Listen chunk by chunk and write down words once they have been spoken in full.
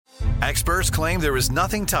Experts claim there is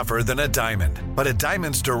nothing tougher than a diamond. But at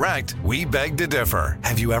Diamonds Direct, we beg to differ.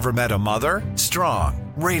 Have you ever met a mother?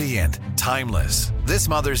 Strong, radiant, timeless. This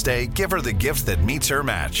Mother's Day, give her the gift that meets her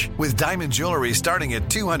match. With diamond jewelry starting at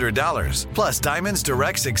 $200. Plus, Diamonds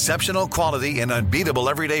Direct's exceptional quality and unbeatable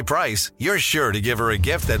everyday price, you're sure to give her a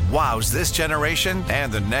gift that wows this generation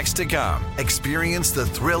and the next to come. Experience the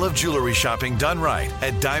thrill of jewelry shopping done right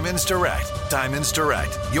at Diamonds Direct. Diamonds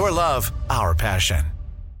Direct. Your love, our passion.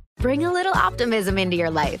 Bring a little optimism into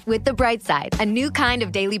your life with The Bright Side, a new kind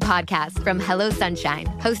of daily podcast from Hello Sunshine,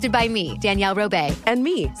 hosted by me, Danielle Robay. And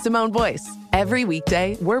me, Simone Boyce. Every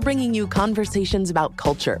weekday, we're bringing you conversations about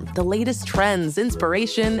culture, the latest trends,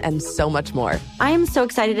 inspiration, and so much more. I am so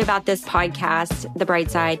excited about this podcast, The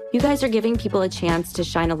Bright Side. You guys are giving people a chance to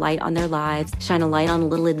shine a light on their lives, shine a light on a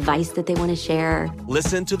little advice that they want to share.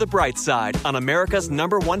 Listen to The Bright Side on America's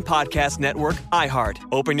 #1 podcast network, iHeart.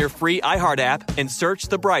 Open your free iHeart app and search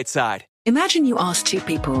The Bright Side. Imagine you ask two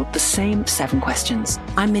people the same 7 questions.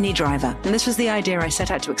 I'm Minnie Driver, and this was the idea I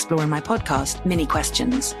set out to explore in my podcast, Mini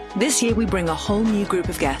Questions. This year, we bring a whole new group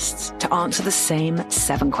of guests to answer the same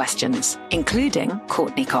 7 questions, including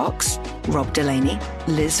Courtney Cox, Rob Delaney,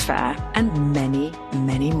 Liz Phair, and many,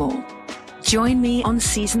 many more. Join me on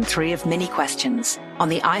Season 3 of Mini Questions on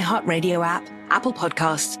the iHeartRadio app, Apple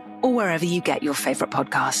Podcasts, or wherever you get your favorite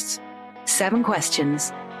podcasts. 7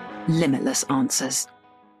 questions, limitless answers.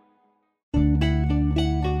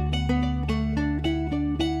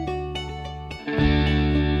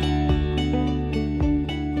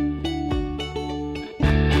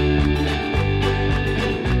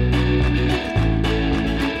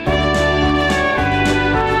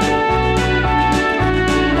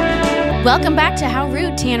 Welcome back to How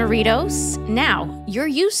Rude, Tanneritos. Now, you're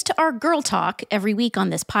used to our girl talk every week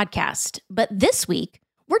on this podcast, but this week,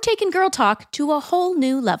 we're taking girl talk to a whole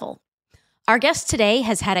new level. Our guest today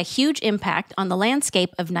has had a huge impact on the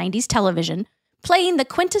landscape of 90s television, playing the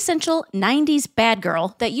quintessential 90s bad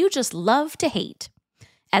girl that you just love to hate.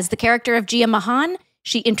 As the character of Gia Mahan,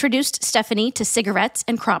 she introduced Stephanie to cigarettes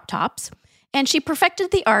and crop tops, and she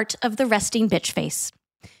perfected the art of the resting bitch face.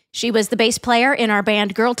 She was the bass player in our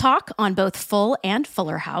band Girl Talk on both Full and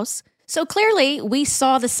Fuller House, so clearly we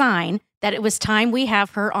saw the sign that it was time we have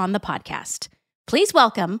her on the podcast. Please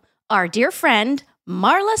welcome our dear friend,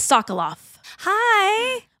 Marla Sokoloff.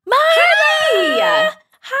 Hi. Marla!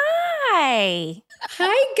 Hi.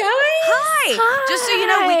 Hi, guys. Hi. Just so you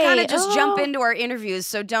know, we kind of just jump into our interviews,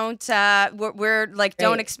 so don't,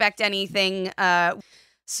 don't expect anything,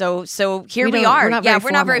 So here we are.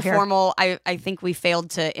 We're not very formal. I think we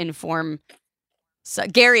failed to inform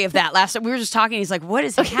Gary of that last time. We were just talking. He's like, what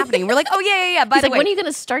is happening? We're like, oh, yeah. By the way. When are you going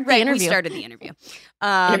to start the interview? We started the interview.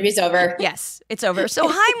 Interview's over. Yes, it's over. So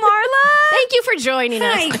hi, Marla. Thank you for joining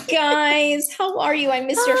us. Hi, guys. How are you? I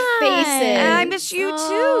miss your faces. I miss you, too.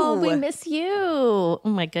 Oh, we miss you. Oh,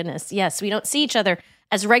 my goodness. Yes, we don't see each other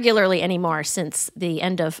as regularly anymore since the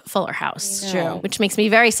end of Fuller House. True. Which makes me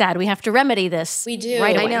very sad. We have to remedy this. We do.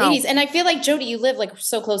 Right away. I know. Ladies, and I feel like, Jody, you live like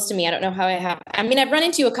so close to me. I don't know how I have. I mean, I've run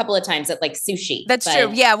into you a couple of times at like sushi. That's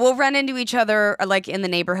true. Yeah, we'll run into each other like in the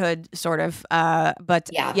neighborhood, sort of. But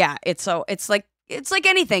yeah, it's like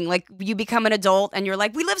anything. Like you become an adult and you're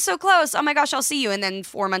like, we live so close. Oh my gosh, I'll see you. And then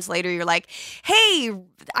 4 months later, you're like, hey,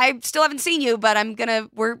 I still haven't seen you, but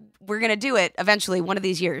we're gonna do it eventually one of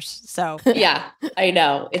these years. So yeah, I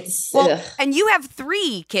know. It's and you have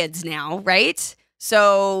 3 kids now, right?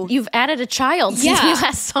 So you've added a child since we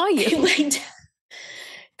last saw you.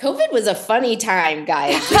 COVID was a funny time,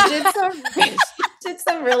 guys. We did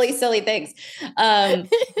some really silly things.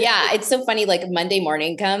 It's so funny. Like Monday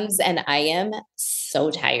morning comes and I am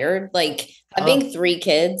so tired. Like having 3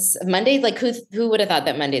 kids, Monday, like who would have thought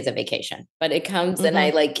that Monday's a vacation? But it comes and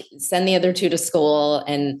I like send the other 2 to school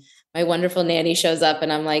and my wonderful nanny shows up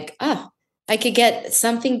and I'm like, I could get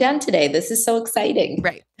something done today. This is so exciting.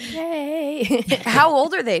 Right. Yay. How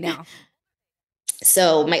old are they now?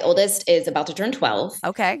 So my oldest is about to turn 12.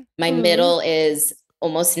 Okay. My middle is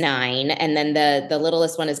almost 9. And then the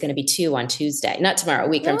littlest one is going to be 2 on Tuesday. Not tomorrow, a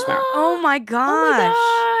week from tomorrow. Oh my gosh. Oh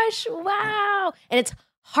my gosh. Wow. And it's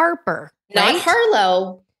Harper. Not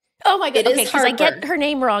Harlow. Oh my God. It Okay, is because I Harper. get her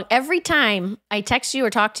name wrong every time I text you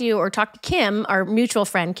or talk to Kim, our mutual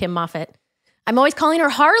friend, Kim Moffitt. I'm always calling her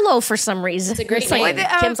Harlow for some reason. It's a great like, name.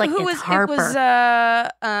 Kim's like, it's Harper. It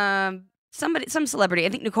was some celebrity. I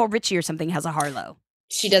think Nicole Richie or something has a Harlow.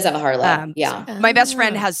 She does have a Harlow. My best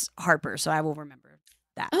friend has Harper, so I will remember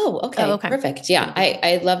that. Oh, okay. Perfect. Yeah.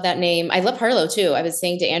 I love that name. I love Harlow too. I was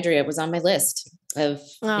saying to Andrea, it was on my list of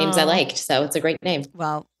names I liked. So it's a great name.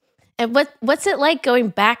 Well, and what's it like going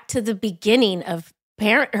back to the beginning of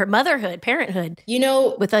parenthood, you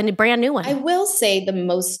know, with a brand new one. I will say the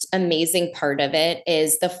most amazing part of it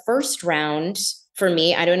is the first round for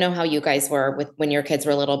me. I don't know how you guys were with when your kids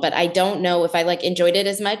were little, but I don't know if I like enjoyed it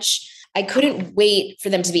as much. I couldn't wait for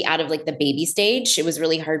them to be out of like the baby stage. It was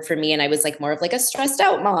really hard for me. And I was like more of like a stressed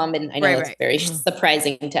out mom. And I know it's very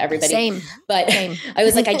surprising to everybody, but I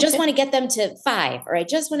was like, I just want to get them to 5, or I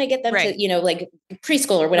just want to get them to, you know, like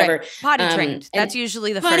preschool or whatever. Potty trained. That's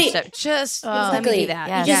usually the first step. Just let me do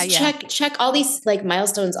that. Just check all these like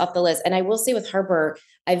milestones off the list. And I will say with Harper,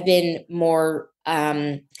 I've been more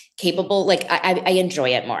capable. Like I enjoy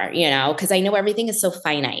it more, you know, because I know everything is so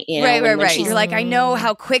finite. You know, right. You're like, I know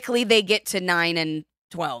how quickly they get to 9 and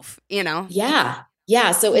 12, you know? Yeah.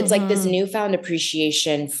 So it's like this newfound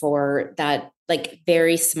appreciation for that, like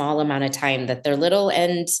very small amount of time that they're little,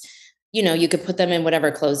 and, you know, you could put them in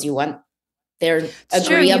whatever clothes you want. They're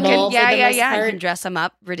agreeable. You can dress them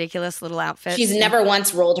up, ridiculous little outfits. She's never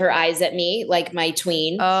once rolled her eyes at me like my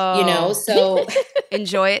tween, you know, so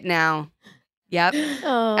enjoy it now. Yep.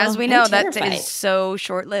 As we know, that is so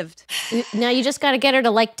short-lived. Now you just got to get her to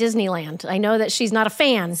like Disneyland. I know that she's not a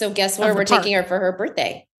fan. So guess where we're taking her for her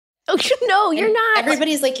birthday? Oh, no, you're not.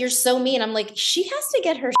 Everybody's like, you're so mean. I'm like, she has to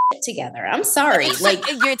get her shit together. I'm sorry. Like,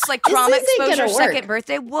 it's like trauma exposure, second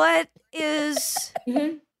birthday. What is...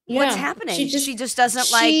 What's happening? She just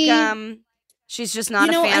doesn't like... She's just not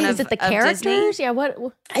a fan of, is it the characters? Disney? Yeah, what?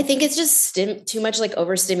 I think it's just too much like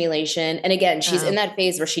overstimulation. And again, she's in that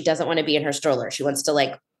phase where she doesn't want to be in her stroller. She wants to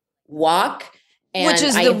like walk. And which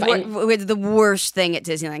is the worst thing at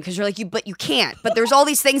Disneyland, because you're like, but you can't. But there's all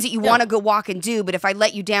these things that you want to go walk and do. But if I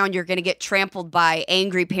let you down, you're going to get trampled by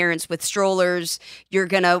angry parents with strollers. You're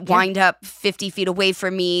going to wind up 50 feet away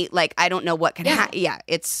from me. Like, I don't know what can happen. Yeah,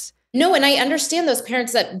 it's... No, and I understand those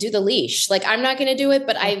parents that do the leash. Like, I'm not going to do it,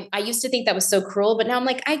 but I used to think that was so cruel. But now I'm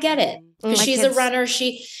like, I get it. Because she's a runner.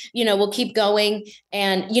 She, you know, will keep going.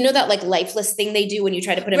 And you know that like lifeless thing they do when you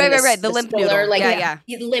try to put them in the limp noodle. Like,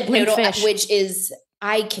 limp noodle, which is,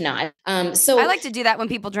 I cannot. So I like to do that when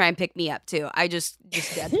people try and pick me up too. I just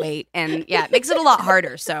dead weight. And it makes it a lot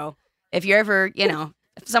harder. So if you're ever, you know,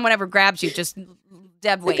 if someone ever grabs you, just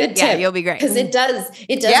dead weight. Yeah, you'll be great. Because it does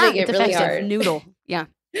make it really hard. Noodle. Yeah.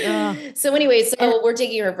 So anyway, we're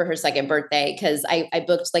taking her for her second birthday because I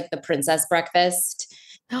booked like the princess breakfast,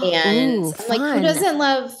 and I'm like, who doesn't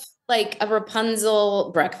love like a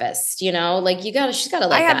Rapunzel breakfast? You know, like she's got to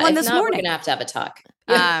like. I had one this morning. We're gonna have to have a talk.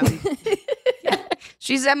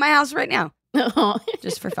 She's at my house right now,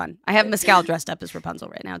 just for fun. I have Mescal dressed up as Rapunzel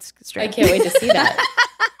right now. It's straight. I can't wait to see that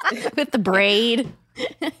with the braid.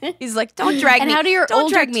 He's like, don't drag me. Don't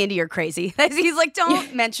drag me into your crazy. He's like,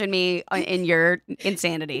 don't mention me in your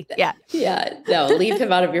insanity. Yeah. No, leave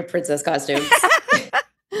him out of your princess costumes.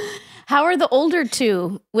 How are the older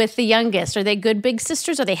two with the youngest? Are they good big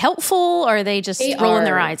sisters? Are they helpful? Or are they just rolling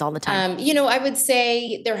their eyes all the time? You know, I would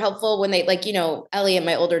say they're helpful when they like, you know, Elliot,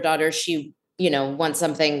 my older daughter, she, you know, wants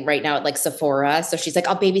something right now at like Sephora. So she's like,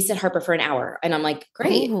 I'll babysit Harper for an hour. And I'm like,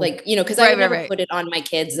 great. Ooh. Like, you know, because I would never put it on my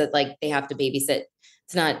kids that like they have to babysit.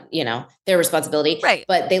 It's not, you know, their responsibility. Right.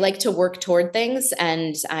 But they like to work toward things,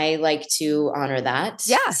 and I like to honor that.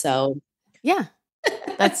 Yeah. So yeah.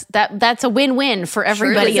 That's a win-win for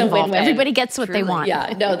everybody involved. Everybody gets what they want.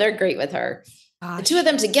 Yeah. No, they're great with her. Gosh. The two of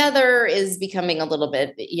them together is becoming a little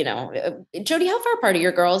bit, you know. Jody, how far apart are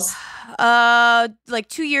your girls? Like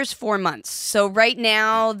 2 years, 4 months. So right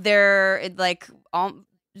now they're like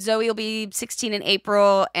Zoe will be 16 in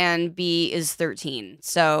April and B is 13.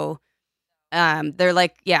 So they're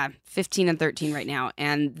like 15 and 13 right now,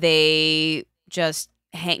 and they just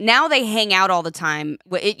hang out all the time.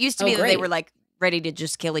 It used to be that they were like ready to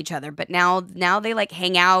just kill each other, but now they like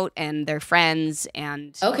hang out and they're friends.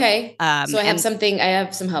 And so I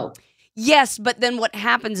have some hope. Yes, but then what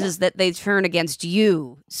happens is that they turn against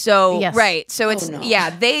you. So right, so it's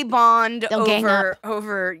they bond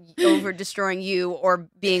over destroying you, or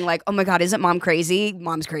being like, oh my God, isn't mom crazy?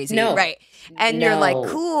 Mom's crazy, right? And you're like,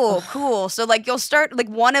 cool. So like you'll start, like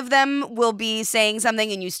one of them will be saying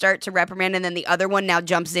something and you start to reprimand, and then the other one now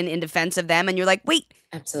jumps in defense of them, and you're like, wait,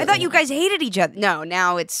 absolutely. I thought you guys hated each other. No,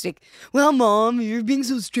 now it's like, well, mom, you're being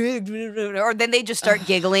so strict, or then they just start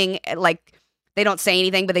giggling like. They don't say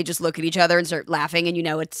anything, but they just look at each other and start laughing, and you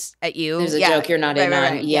know it's at you. There's a joke you're not in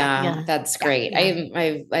on. Yeah, that's great.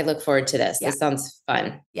 Yeah. I look forward to this. Yeah. This sounds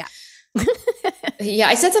fun. Yeah. Yeah,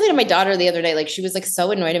 I said something to my daughter the other day. Like, she was like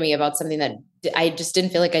so annoyed at me about something that I just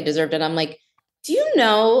didn't feel like I deserved. And I'm like, do you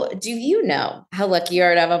know how lucky you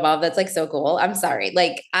are to have a mom that's like so cool? I'm sorry.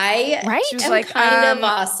 Like, I am like, kind of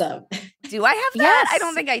awesome. Do I have that? Yes. I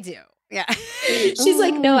don't think I do. Yeah. She's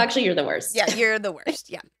like, no, actually, you're the worst. Yeah, you're the worst.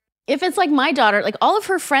 Yeah. if it's like my daughter, like all of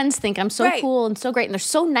her friends think I'm so cool and so great and they're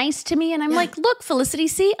so nice to me. And I'm like, look, Felicity,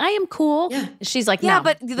 see, I am cool. Yeah. She's like, no,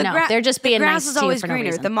 but they're just being nice to you for no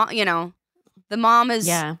reason. The mom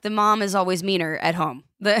is always meaner at home.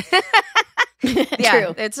 True.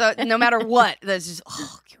 It's no matter what. That's just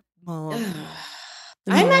your mom.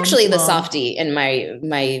 I'm actually the softie in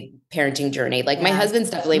my parenting journey. Like my husband's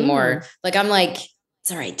definitely more like, I'm like,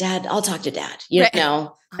 it's all right, Dad. I'll talk to Dad. You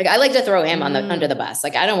know, like I like to throw him on under the bus.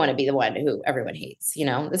 Like I don't want to be the one who everyone hates. You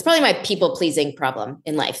know, it's probably my people pleasing problem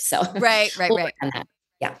in life. So right.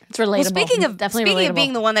 Yeah, it's relatable. Well, speaking of relatable.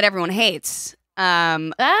 being the one that everyone hates,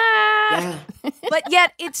 but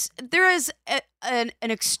yet there is an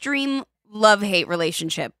extreme love-hate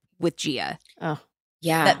relationship with Gia. Oh.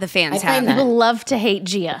 Yeah. That the fans have. People love to hate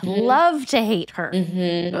Gia. Love to hate her.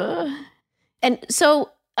 And so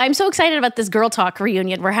I'm so excited about this Girl Talk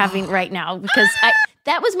reunion we're having right now because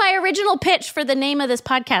that was my original pitch for the name of this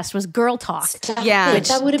podcast was Girl Talk. Which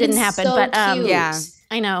that would have didn't been happen. So but cute. Yeah.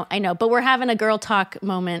 I know. But we're having a Girl Talk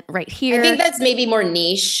moment right here. I think that's maybe more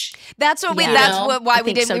niche. That's what why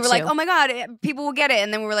we did. So we were like, oh my God, people will get it.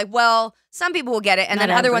 And then we were like, well, some people will get it. And Not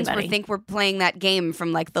then other everybody. ones think we're playing that game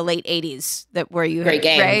from like the late 80s where you great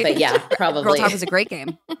game. Right? But yeah, probably. Girl Talk was a great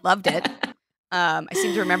game. Loved it. I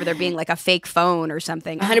seem to remember there being like a fake phone or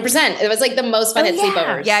something. 100%. It was like the most fun at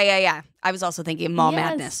sleepovers. Yeah. I was also thinking Mall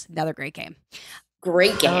Madness. Another great game.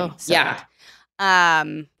 Great game. Yeah.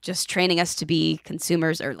 Just training us to be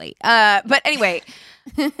consumers early. But anyway,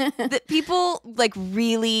 the people like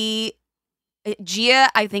really, Gia,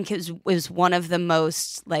 I think was one of the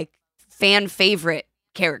most like fan favorite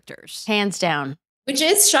characters. Hands down. Which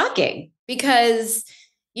is shocking because,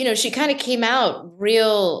 you know, she kind of came out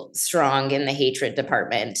real strong in the hatred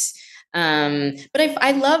department. But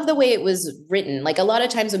I love the way it was written. Like a lot of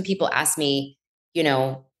times when people ask me, you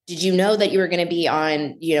know, did you know that you were going to be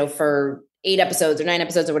on, you know, for 8 episodes or 9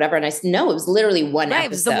 episodes or whatever? And I said, no, it was literally one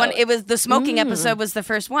episode. It was the smoking episode was the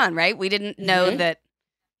first one, right? We didn't know that.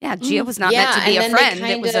 Yeah, Gia was not meant to be a friend.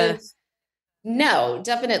 It was no,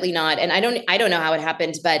 definitely not. And I don't know how it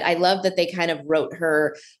happened, but I love that they kind of wrote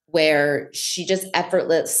her where she just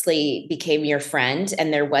effortlessly became your friend.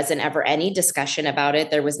 And there wasn't ever any discussion about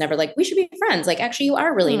it. There was never like, we should be friends. Like, actually, you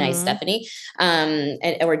are really nice, Stephanie,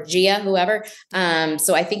 or Gia, whoever.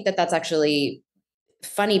 So I think that's actually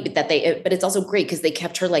funny, but it's also great because they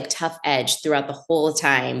kept her like tough edge throughout the whole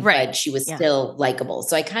time, but she was still likable.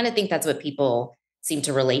 So I kind of think that's what people seem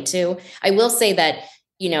to relate to. I will say that,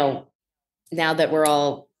 you know, now that we're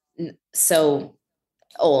all so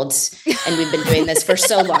old and we've been doing this for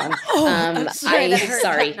so long, I'm sorry. No,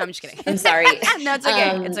 I'm just kidding. I'm sorry. No, it's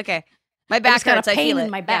okay. It's okay. My back hurts. I feel it. In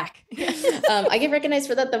my back. I get recognized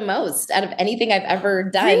for that the most out of anything I've ever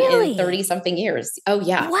done in 30 something years. Oh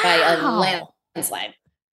yeah. Wow. By a landslide.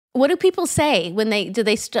 What do people say when do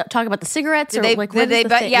they talk about the cigarettes or like what is the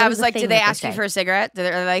thing? I was like, do they ask you for a cigarette?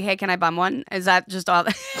 They're like, hey, can I bum one? Is that just all?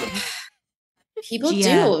 People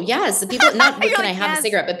do. Yes. The people, not can I have a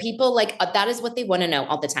cigarette, but people like, that is what they want to know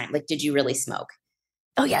all the time. Like, did you really smoke?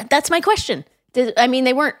 Oh yeah. That's my question. You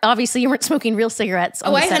weren't smoking real cigarettes.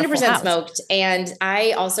 I 100% smoked. And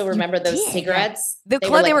I also remember those cigarettes. They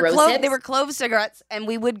were clove cigarettes, and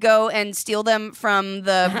we would go and steal them from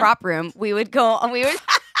the prop room. We would Steph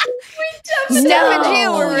and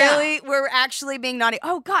Gia were actually being naughty.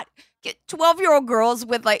 Oh God, 12-year-old girls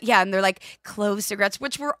with and they're like clove cigarettes,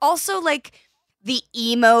 which were also like the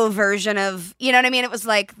emo version of, you know what I mean? It was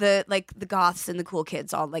like the goths and the cool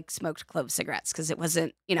kids all like smoked clove cigarettes because it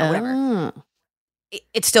wasn't, whatever.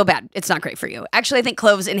 It's still bad. It's not great for you. Actually, I think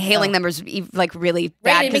cloves, inhaling them is like really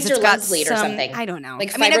bad because it's got bleed or something. I don't know.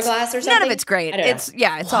 Like fiberglass or something? None of it's great.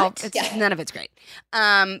 None of it's great.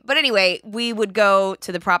 But anyway, we would go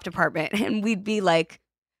to the prop department and we'd be like,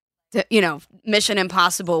 Mission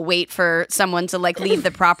Impossible, wait for someone to like leave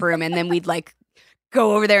the prop room, and then we'd like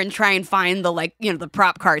go over there and try and find the the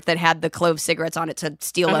prop cart that had the clove cigarettes on it to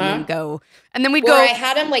steal them and go. And then we'd go. I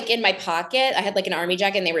had them like in my pocket. I had like an army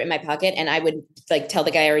jacket and they were in my pocket, and I would like tell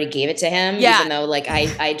the guy I already gave it to him, even though like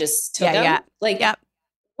I just took them. Like,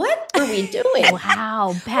 what were we doing?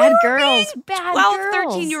 Wow, bad girls, bad 12,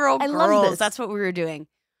 girls. 13-year-old girls. That's what we were doing.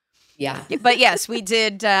 Yeah. But yes, we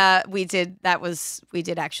did. We did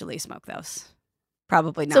actually smoke those.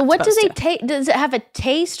 Probably not. So what does it taste? Does it have a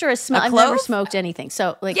taste or a smell? I've never smoked anything.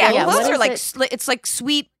 So like, cloves are like it's like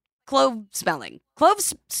sweet clove smelling.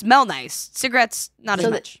 Cloves smell nice. Cigarettes not as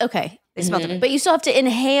much. Okay, they smell different. But you still have to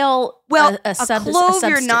inhale. A clove,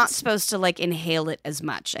 you're not supposed to like inhale it as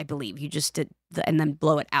much. I believe you just did and then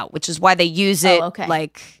blow it out, which is why they use it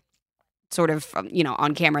like sort of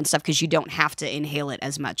on camera and stuff because you don't have to inhale it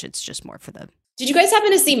as much. It's just more for the. Did you guys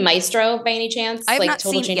happen to see Maestro by any chance? I have not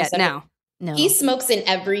seen it yet. No. He smokes in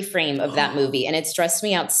every frame of that movie, and it stressed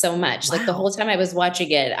me out so much. Wow. Like the whole time I was watching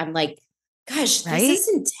it, I'm like, gosh, this is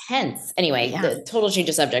intense. Anyway, the total change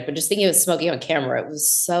of subject, but just thinking of smoking on camera, it was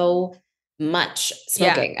so much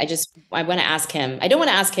smoking. Yeah. I want to ask him. I don't want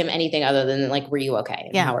to ask him anything other than like, were you okay?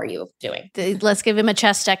 And how are you doing? Let's give him a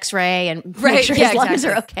chest x-ray and make sure his lungs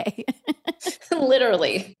are okay.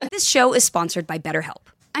 Literally. This show is sponsored by BetterHelp.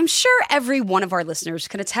 I'm sure every one of our listeners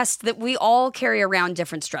can attest that we all carry around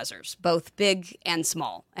different stressors, both big and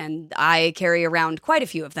small. And I carry around quite a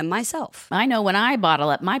few of them myself. I know when I bottle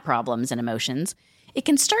up my problems and emotions, it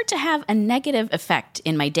can start to have a negative effect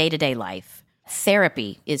in my day-to-day life.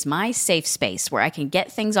 Therapy is my safe space where I can get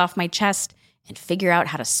things off my chest and figure out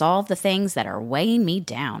how to solve the things that are weighing me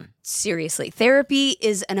down. Seriously, therapy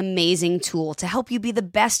is an amazing tool to help you be the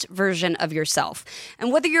best version of yourself.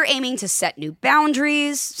 And whether you're aiming to set new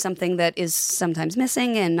boundaries, something that is sometimes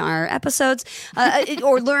missing in our episodes,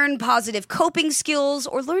 or learn positive coping skills,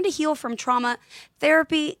 or learn to heal from trauma,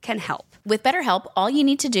 therapy can help. With BetterHelp, all you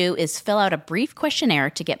need to do is fill out a brief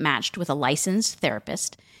questionnaire to get matched with a licensed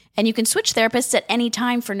therapist. And you can switch therapists at any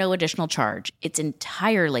time for no additional charge. It's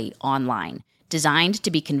entirely online, designed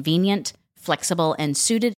to be convenient, flexible, and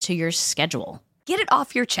suited to your schedule. Get it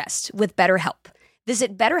off your chest with BetterHelp.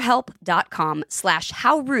 Visit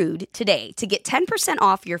BetterHelp.com/howrude today to get 10%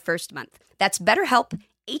 off your first month. That's BetterHelp,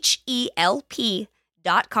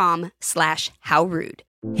 HELP.com/howrude.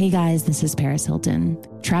 Hey guys, this is Paris Hilton.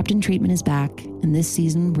 Trapped in Treatment is back, and this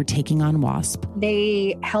season we're taking on WASP.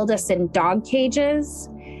 They held us in dog cages.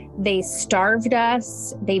 They starved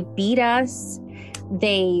us. They beat us.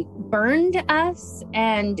 They burned us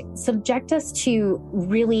and subject us to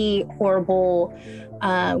really horrible,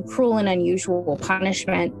 cruel and unusual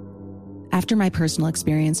punishment. After my personal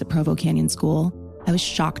experience at Provo Canyon School, I was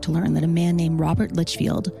shocked to learn that a man named Robert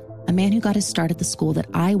Litchfield, a man who got his start at the school that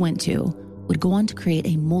I went to, would go on to create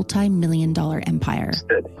a multi-million-dollar empire.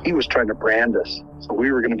 He was trying to brand us, so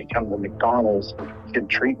we were going to become the McDonald's of kid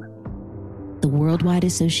treatment. The Worldwide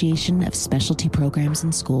Association of Specialty Programs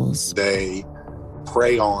in Schools. They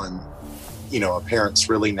prey on, a parent's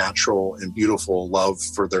really natural and beautiful love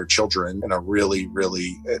for their children in a really,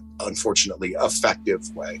 really, unfortunately,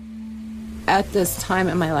 effective way. At this time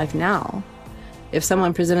in my life now, if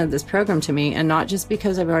someone presented this program to me, and not just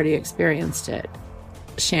because I've already experienced it,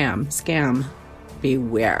 sham, scam,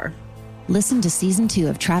 beware. Listen to Season 2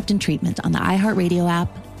 of Trapped in Treatment on the iHeartRadio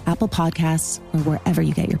app, Apple Podcasts, or wherever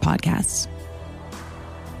you get your podcasts.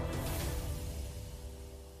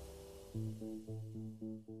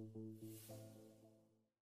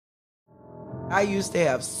 I used to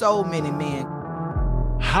have so many men.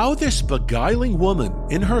 How this beguiling woman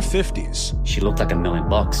in her 50s, she looked like $1 million,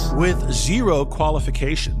 with zero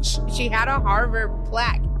qualifications, she had a Harvard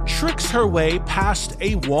plaque, tricks her way past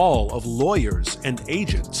a wall of lawyers and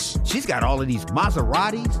agents. She's got all of these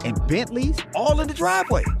Maseratis and Bentleys all in the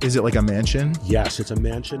driveway. Is it like a mansion? Yes, it's a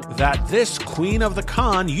mansion that this queen of the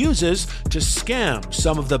con uses to scam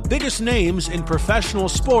some of the biggest names in professional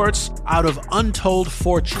sports out of untold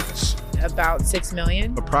fortunes. About $6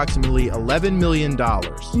 million. Approximately $11 million.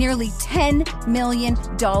 Nearly $10 million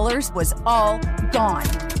was all gone.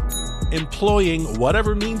 Employing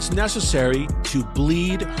whatever means necessary to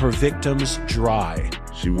bleed her victims dry.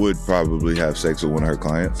 She would probably have sex with one of her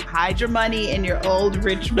clients. Hide your money in your old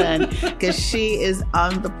rich man, because she is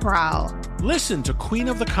on the prowl. Listen to Queen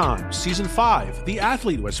of the Con, Season 5, The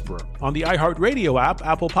Athlete Whisperer, on the iHeartRadio app,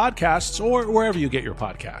 Apple Podcasts, or wherever you get your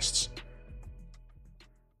podcasts.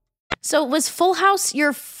 So was Full House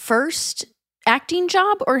your first acting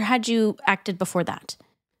job, or had you acted before that?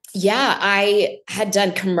 Yeah, I had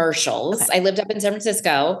done commercials. Okay. I lived up in San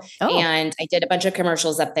Francisco and I did a bunch of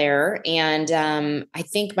commercials up there. And I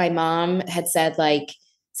think my mom had said like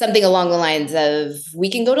something along the lines of, we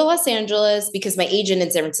can go to Los Angeles, because my agent in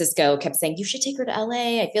San Francisco kept saying, you should take her to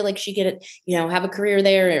LA. I feel like she could, have a career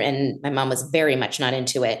there. And my mom was very much not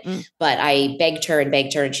into it. But I begged her.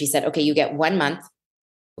 And she said, okay, you get 1 month.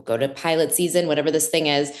 We'll go to pilot season, whatever this thing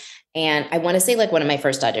is. And I want to say like one of my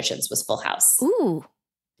first auditions was Full House. Ooh.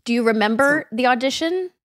 Do you remember the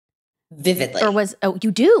audition? Vividly. Or you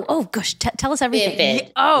do? Oh, gosh. Tell us everything.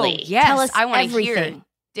 Vividly. Oh, yes. Tell us I want to everything. Hear.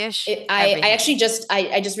 Dish. I actually just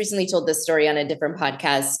recently told this story on a different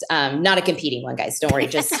podcast. Not a competing one, guys. Don't worry.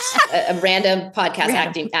 Just a random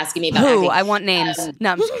podcast asking me about acting. I want names.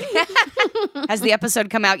 No, I'm just kidding. Has the episode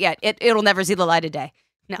come out yet? It'll never see the light of day.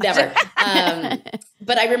 No. Never.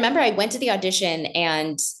 But I remember I went to the audition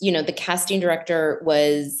and, the casting director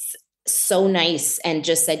was so nice and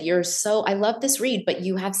just said, I love this read, but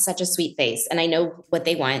you have such a sweet face. And I know what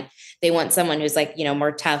they want. they want someone who's like,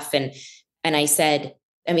 more tough. And I said,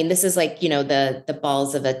 I mean, this is like, the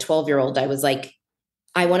balls of a 12-year-old. I was like,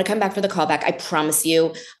 I want to come back for the callback. I promise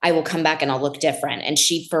you, I will come back and I'll look different. And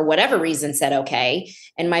she, for whatever reason, said, okay.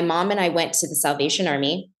 And my mom and I went to the Salvation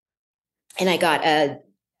Army and I got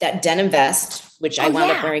that denim vest, which I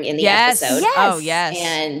wound up wearing in the episode. Yes. Oh, yes.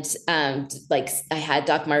 And I had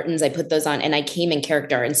Doc Martens, I put those on and I came in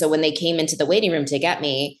character. And so when they came into the waiting room to get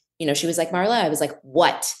me, she was like, Marla, I was like,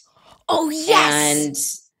 what? Oh,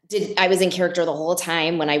 yes. And I was in character the whole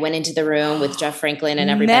time when I went into the room with Jeff Franklin and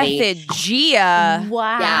everybody. Method Gia.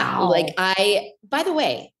 Wow. Yeah. Like by the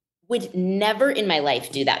way, would never in my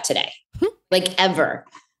life do that today. Like ever.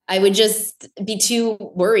 I would just be too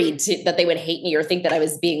worried that they would hate me or think that I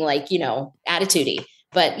was being like, attitude-y.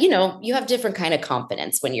 But, you have different kind of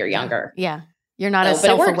confidence when you're younger. Yeah. You're not as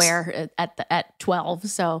self-aware at 12.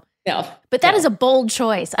 So. No. But that is a bold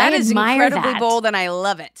choice. I admire incredibly bold and I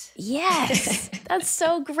love it. Yes. That's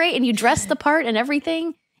so great. And you dressed the part and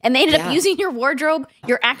everything. And they ended up using your wardrobe,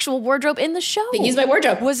 your actual wardrobe in the show. They used my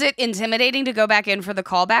wardrobe. Was it intimidating to go back in for the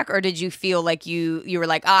callback or did you feel like you were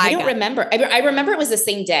like, I don't remember. I remember it was the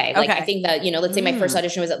same day. Like I think that, let's say my first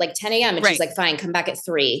audition was at like 10 a.m. and she's like, fine, come back at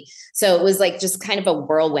 3. So it was like just kind of a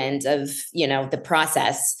whirlwind of, the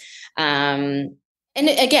process. And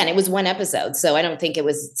again, it was one episode. So I don't think it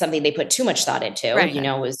was something they put too much thought into, right.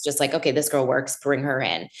 It was just like, okay, this girl works, bring her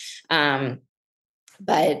in.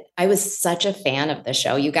 But I was such a fan of the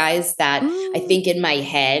show, you guys, that I think in my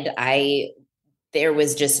head, there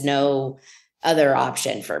was just no other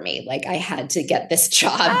option for me. Like I had to get this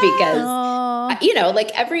job because,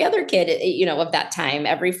 like every other kid, of that time,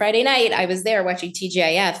 every Friday night I was there watching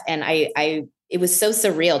TGIF and it was so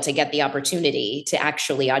surreal to get the opportunity to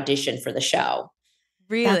actually audition for the show.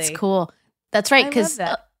 Really? That's cool. That's right. Because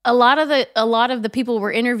a lot of the people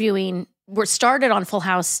we're interviewing were started on Full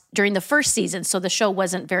House during the first season. So the show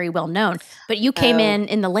wasn't very well known, but you came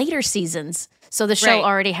in the later seasons. So the show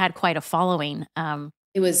already had quite a following.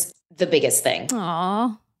 It was the biggest thing.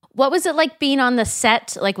 Aw. What was it like being on the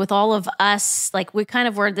set, like with all of us? Like we kind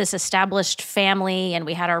of were this established family and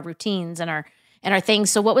we had our routines and our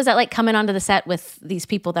things. So what was that like coming onto the set with these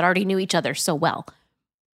people that already knew each other so well?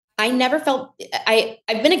 I never felt I've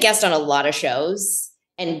been a guest on a lot of shows,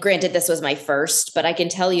 and granted, this was my first, but I can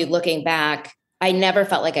tell you looking back, I never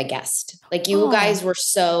felt like a guest. Like you guys were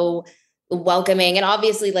so welcoming. And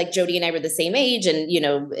obviously like Jody and I were the same age and,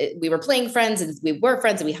 we were playing friends and we were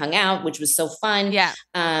friends and we hung out, which was so fun. Yeah.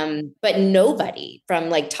 But nobody from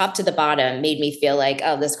like top to the bottom made me feel like,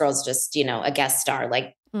 oh, this girl's just, a guest star.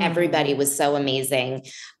 Like everybody was so amazing.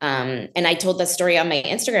 And I told the story on my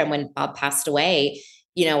Instagram when Bob passed away.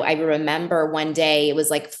 I remember one day, it was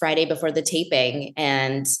like Friday before the taping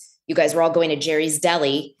and you guys were all going to Jerry's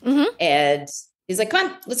Deli and he's like, come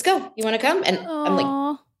on, let's go. You want to come? And I'm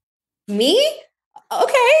like, me?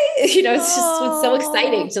 Okay. It's so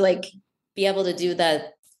exciting to like be able to do the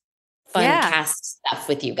fun cast stuff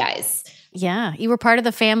with you guys. Yeah. You were part of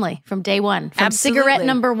the family from day one. From cigarette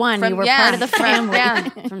number one, you were part of the family.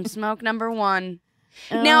 From smoke number one.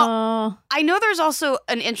 Now, I know there's also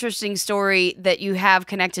an interesting story that you have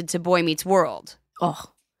connected to Boy Meets World. Oh,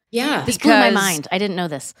 yeah. This blew my mind. I didn't know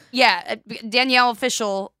this. Yeah. Danielle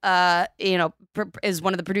Fishel, is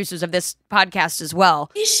one of the producers of this podcast as well.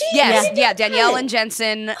 Is she? Yes. Yeah. Danielle and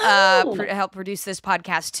Jensen help produce this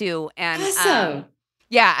podcast too. And awesome.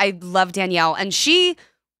 I love Danielle. And she,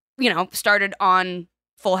 started on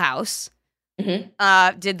Full House.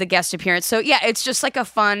 Did the guest appearance. So yeah, it's just like a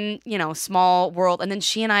fun, small world. And then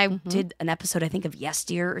she and I did an episode, I think, of Yes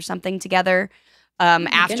Dear or something together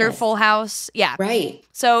after Full House. Yeah. Right.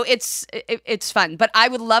 So it's fun. But I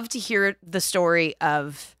would love to hear the story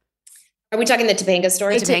of... Are we talking the Topanga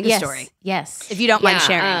story? Topanga story. Yes. If you don't mind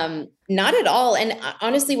sharing. Not at all. And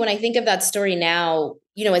honestly, when I think of that story now,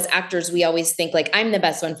 as actors, we always think like, I'm the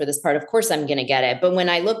best one for this part. Of course I'm going to get it. But when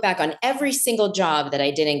I look back on every single job that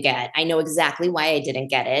I didn't get, I know exactly why I didn't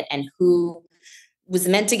get it and who was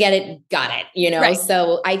meant to get it, got it, Right.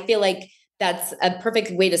 So I feel like that's a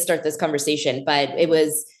perfect way to start this conversation. But it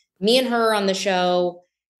was me and her on the show.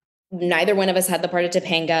 Neither one of us had the part of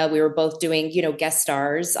Topanga. We were both doing, guest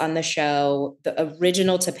stars on the show. The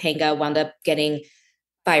original Topanga wound up getting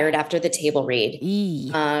fired after the table read.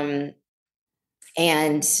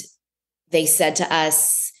 And they said to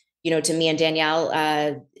us, to me and Danielle,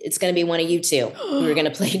 it's going to be one of you two. We were going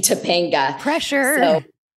to play Topanga. Pressure. So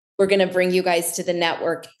we're going to bring you guys to the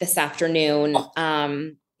network this afternoon.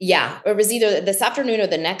 Yeah, it was either this afternoon or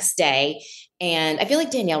the next day. And I feel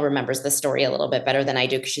like Danielle remembers the story a little bit better than I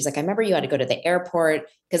do. Cause she's like, I remember you had to go to the airport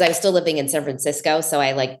because I was still living in San Francisco. So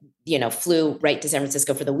I like, flew right to San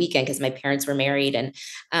Francisco for the weekend because my parents were married. And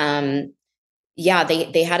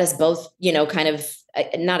they had us both, kind of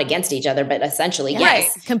not against each other, but essentially,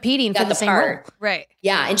 yes, competing for the same role. Right.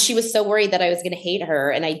 Yeah. And she was so worried that I was going to hate her,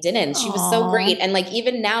 and I didn't. She was so great. And like,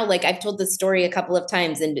 even now, like I've told this story a couple of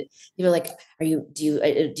times, and people are like, do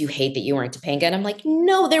you hate that you weren't Topanga? And I'm like,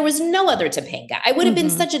 no, there was no other Topanga. I would have been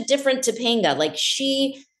such a different Topanga. Like,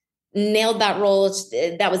 she nailed that role.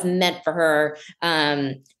 That was meant for her.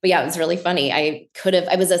 But yeah, it was really funny. I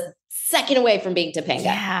was a second away from being Topanga.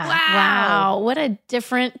 Yeah. Wow. What a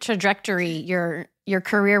different trajectory your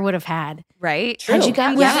career would have had. Right. True. How'd you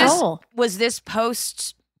get that role? Was this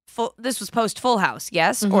post Full House?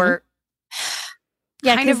 Yes. Or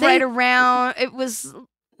kind of right around, it was.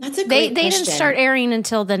 That's a great They question. didn't start airing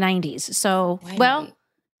until the 90s. So,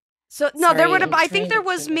 there would have, I think there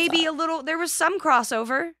was maybe there was some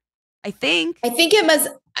crossover. I think it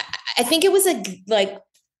was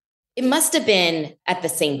it must have been at the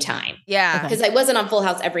same time. Yeah. Because I wasn't on Full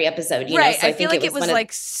House every episode, right. So I feel like it was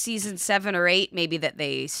like season 7 or 8, maybe, that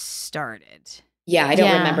they started. Yeah. I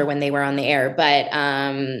don't remember when they were on the air, but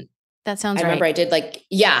that sounds right. I remember I did I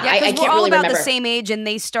can't we're all really about remember. the same age, and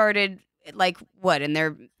they started in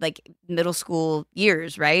their middle school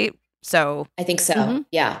years, right? So I think so. Mm-hmm.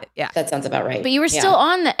 Yeah. That sounds about right. But you were still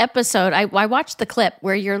on the episode. I watched the clip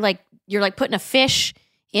where you're putting a fish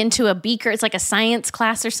into a beaker. It's like a science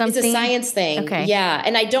class or something. It's a science thing. Okay. Yeah.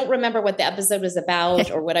 And I don't remember what the episode was about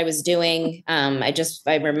or what I was doing. I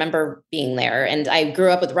remember being there, and I grew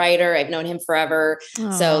up with Ryder. I've known him forever.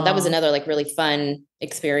 Aww. So that was another really fun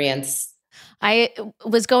experience. I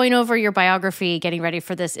was going over your biography, getting ready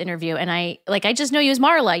for this interview. And I just know you as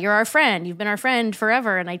Marla. You're our friend. You've been our friend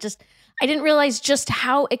forever. And I didn't realize just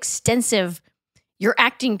how extensive your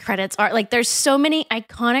acting credits are. Like, there's so many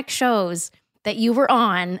iconic shows that you were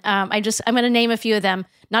on. I'm going to name a few of them,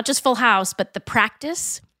 not just Full House, but The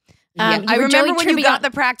Practice. I remember when you got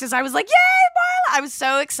The Practice, I was like, yay, Marla. I was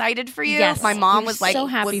so excited for you. Yes, my mom was so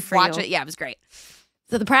happy for watch you. It. Yeah, it was great.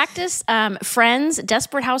 So The Practice, Friends,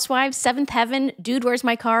 Desperate Housewives, Seventh Heaven, Dude, Where's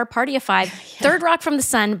My Car, Party of Five, Third Rock from the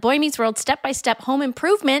Sun, Boy Meets World, Step by Step, Home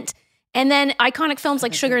Improvement, and then iconic films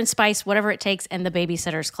like Sugar and Spice, Whatever It Takes, and The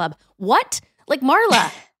Babysitter's Club. What? Like,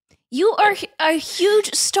 Marla, you are a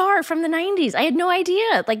huge star from the 90s. I had no idea.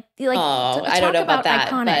 I don't know about that,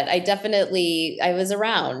 iconic. But I was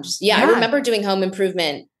around. Yeah, I remember doing Home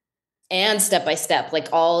Improvement and Step by Step,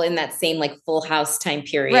 all in that same Full House time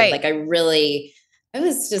period. Right. I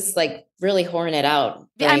was just really whoring it out.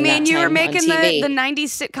 I mean, you were making the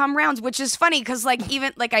 90s sitcom rounds, which is funny because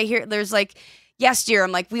even I hear there's Yes Dear.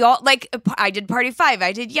 I'm we all I did Party 5.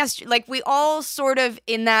 I did Yes Dear. We all sort of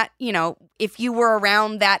in that, if you were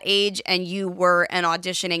around that age and you were an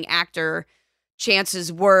auditioning actor,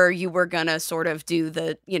 chances were you were going to sort of do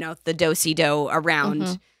the, the do-si-do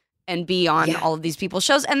around and be on all of these people's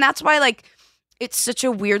shows. And that's why it's such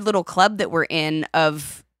a weird little club that we're in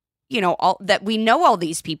of, all that we know all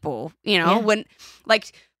these people,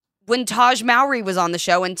 when Taj Mowry was on the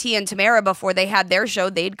show and Tia and Tamara, before they had their show,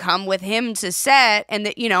 they'd come with him to set, and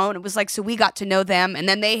and it was so we got to know them, and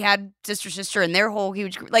then they had Sister and their whole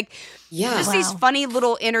huge group, these funny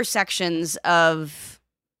little intersections of,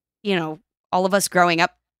 all of us growing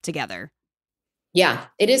up together. Yeah,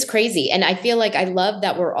 it is crazy. And I feel I love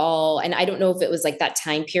that we're all, and I don't know if it was that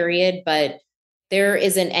time period, but there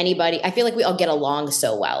isn't anybody, I feel we all get along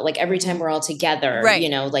so well. Every time we're all together, right.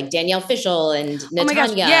 Danielle Fishel and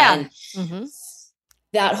Natanya and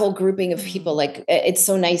that whole grouping of people, it's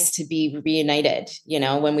so nice to be reunited,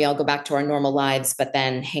 when we all go back to our normal lives, but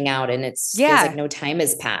then hang out, and feels no time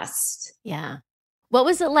has passed. Yeah. What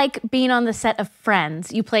was it like being on the set of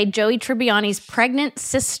Friends? You played Joey Tribbiani's pregnant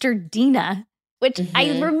sister, Dina, which I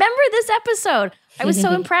remember this episode. I was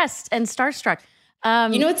so impressed and starstruck.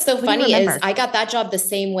 What's so funny is I got that job the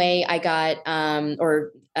same way I got,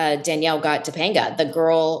 Danielle got Topanga. The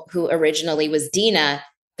girl who originally was Dina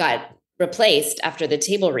got replaced after the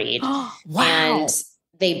table read. Wow. And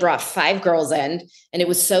they brought 5 girls in, and it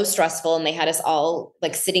was so stressful. And they had us all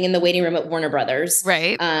sitting in the waiting room at Warner Brothers.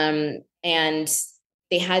 Right. And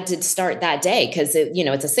they had to start that day because it's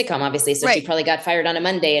a sitcom, obviously. So she probably got fired on a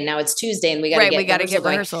Monday, and now it's Tuesday, and we got to get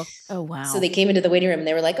rehearsal. Oh wow! So they came into the waiting room, and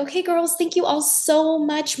they were like, "Okay, girls, thank you all so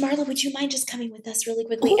much. Marla, would you mind just coming with us really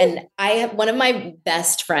quickly?" Ooh. And I have one of my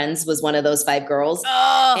best friends was one of those 5 girls,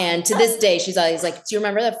 and to this day, she's always like, "Do you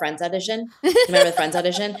remember the Friends audition? Do you remember the Friends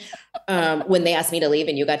audition?" when they asked me to leave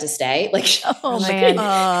and you got to stay. Like, oh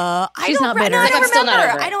man, she's not bitter. I don't still remember. not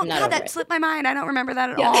over it. I don't. Not God, over that it. slipped my mind. I don't remember that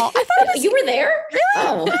at all. I thought it was, you were there. Really?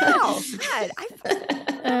 Oh, wow.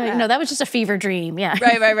 God. No, that was just a fever dream. Yeah.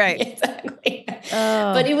 Right. Exactly.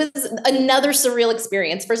 But it was another surreal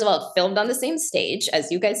experience. First of all, it filmed on the same stage,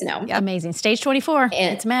 as you guys know. Yep. Amazing. Stage 24.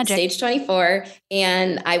 And it's magic. Stage 24.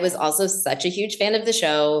 And I was also such a huge fan of the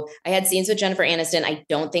show. I had scenes with Jennifer Aniston. I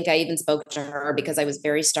don't think I even spoke to her because I was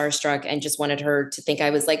very starstruck and just wanted her to think I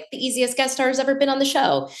was like the easiest guest star who's ever been on the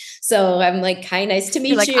show. So I'm like, hi, nice to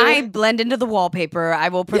meet you. I blend into the wallpaper. I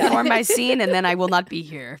will perform my scene and then I will not be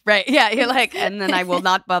here. Right. Yeah. You're like, and then I will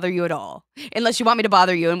not bother you at all. Unless you want me to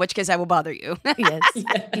bother you, in which case I will bother you.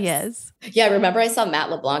 Yes. Yeah, I remember I saw Matt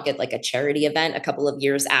LeBlanc at like a charity event a couple of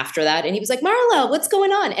years after that. And he was like, Marla, what's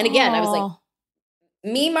going on? And again, I was like,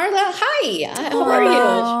 me, Marla, hi. How are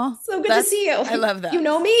you? So good to see you. I love that. You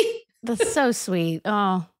know me? That's so sweet.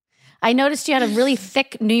 Oh, I noticed you had a really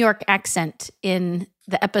thick New York accent in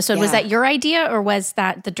the episode. Yeah. Was that your idea or was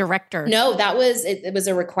that the director? No, that was, it was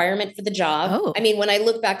a requirement for the job. Oh. I mean, when I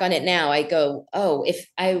look back on it now, I go, oh, if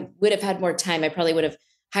I would have had more time, I probably would have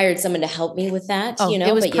hired someone to help me with that,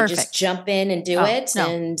 it was but perfect. You just jump in and do it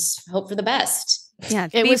and hope for the best. Yeah,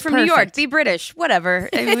 it was from perfect. New York, be British, whatever.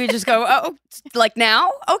 And we just go, oh, like now?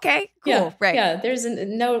 Okay, cool, yeah, right. Yeah, there's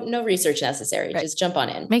no research necessary. Right. Just jump on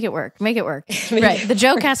in. Make it work. Right. The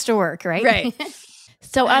joke has to work, right? Right.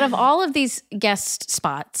 So out of all of these guest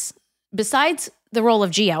spots, besides the role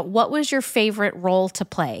of Gia, what was your favorite role to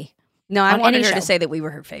play? No, I wanted her to say that we were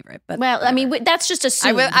her favorite. But well, I mean, that's just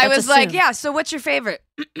assumed. I was like, yeah, so what's your favorite?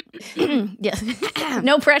 Yes.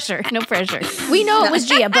 No pressure. We know it was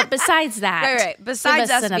Gia, but besides that. Right.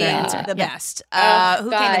 Besides us being answer. the best. Oh, who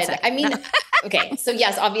God. came in second? I mean, okay. So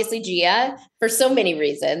yes, obviously Gia for so many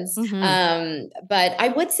reasons. Mm-hmm. But I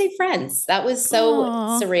would say Friends. That was so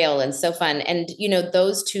surreal and so fun. And,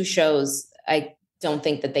 those two shows, I don't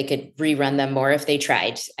think that they could rerun them more if they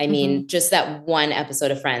tried. I mean, just that one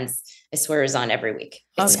episode of Friends, I swear, is on every week.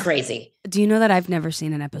 It's crazy. Do you know that I've never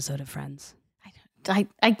seen an episode of Friends? I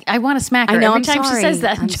want to smack her every time she says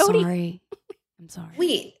that. Jody. I'm sorry.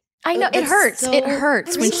 Wait. I know it hurts. So it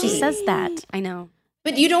hurts when she crazy. says that. I know.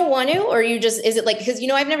 But you don't want to, or you just, is it like, because,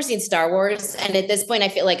 I've never seen Star Wars. And at this point, I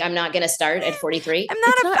feel like I'm not going to start at 43.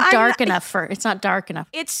 It's not dark enough.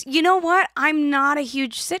 It's, you know what? I'm not a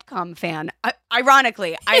huge sitcom fan.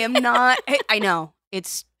 Ironically, I am not. I know.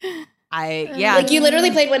 It's, Like you literally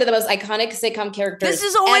played one of the most iconic sitcom characters. This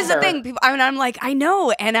is always ever. the thing. People, I'm like, I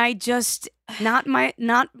know. And I just, not my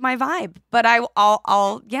vibe. But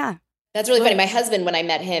I'll yeah. That's really funny. My husband, when I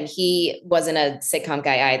met him, he wasn't a sitcom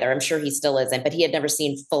guy either. I'm sure he still isn't, but he had never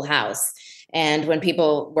seen Full House. And when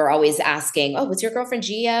people were always asking, oh, was your girlfriend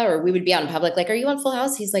Gia? Or we would be out in public, like, are you on Full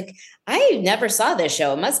House? He's like, I never saw this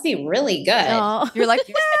show. It must be really good. Oh. You're like,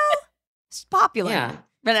 well, it's popular. Yeah.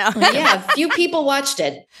 Yeah, few people watched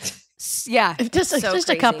it. Yeah. Just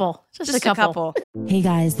a couple. Just a couple. Hey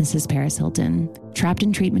guys, this is Paris Hilton. Trapped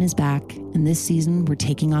in Treatment is back, and this season we're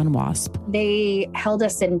taking on WASP. They held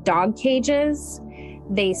us in dog cages.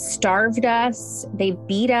 They starved us. They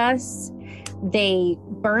beat us. They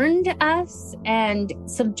burned us and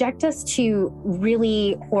subject us to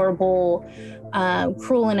really horrible,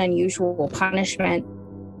 cruel and unusual punishment.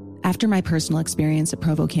 After my personal experience at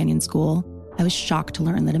Provo Canyon School, I was shocked to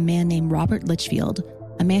learn that a man named Robert Litchfield,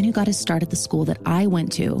 a man who got his start at the school that I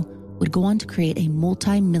went to, would go on to create a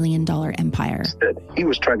multi-million-dollar empire. He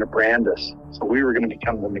was trying to brand us, so we were going to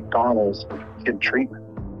become the McDonald's of kid treatment.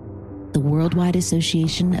 The Worldwide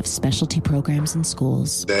Association of Specialty Programs in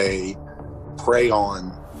Schools. They prey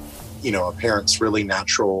on, a parent's really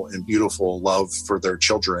natural and beautiful love for their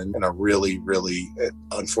children in a really, really,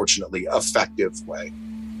 unfortunately, effective way.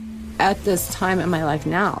 At this time in my life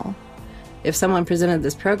now, if someone presented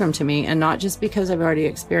this program to me, and not just because I've already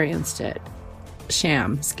experienced it,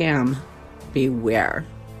 sham, scam, beware.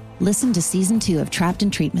 Listen to Season 2 of Trapped in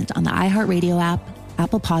Treatment on the iHeartRadio app,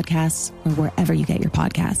 Apple Podcasts, or wherever you get your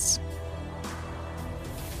podcasts.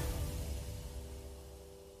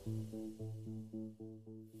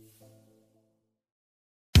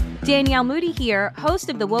 Danielle Moody here, host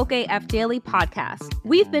of the Woke AF Daily podcast.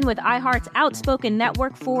 We've been with iHeart's Outspoken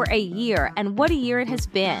Network for a year, and what a year it has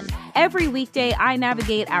been. Every weekday, I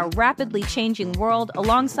navigate our rapidly changing world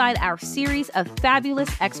alongside our series of fabulous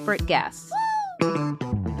expert guests.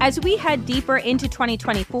 As we head deeper into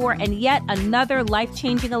 2024 and yet another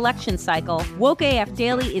life-changing election cycle, Woke AF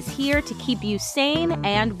Daily is here to keep you sane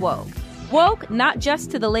and woke. Woke not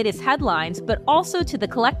just to the latest headlines, but also to the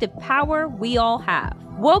collective power we all have.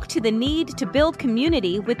 Woke to the need to build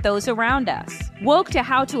community with those around us. Woke to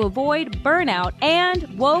how to avoid burnout, and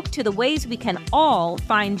woke to the ways we can all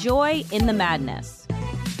find joy in the madness.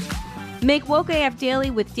 Make Woke AF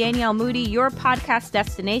Daily with Danielle Moody your podcast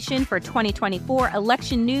destination for 2024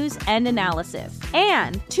 election news and analysis.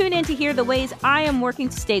 And tune in to hear the ways I am working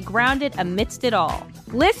to stay grounded amidst it all.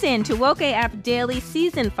 Listen to Woke AF Daily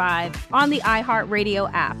Season 5 on the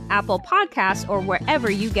iHeartRadio app, Apple Podcasts, or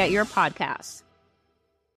wherever you get your podcasts.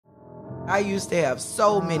 I used to have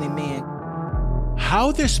so many men.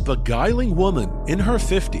 How this beguiling woman in her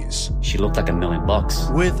 50s, she looked like $1 million,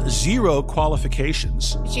 with 0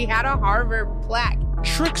 qualifications, She had a Harvard plaque.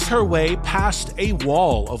 tricks her way past a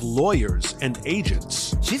wall of lawyers and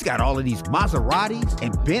agents. She's got all of these Maseratis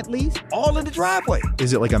and Bentleys all in the driveway.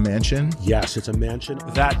 Is it like a mansion? Yes, it's a mansion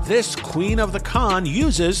that this queen of the con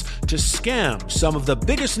uses to scam some of the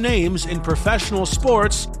biggest names in professional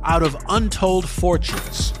sports out of untold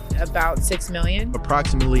fortunes. About $6 million.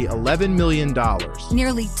 Approximately $11 million.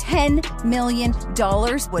 Nearly $10 million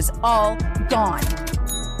was all gone.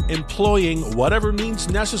 Employing whatever means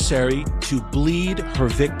necessary to bleed her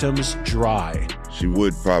victims dry. She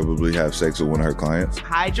would probably have sex with one of her clients.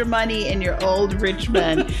 Hide your money in your old rich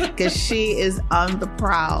man because she is on the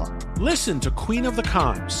prowl. Listen to Queen of the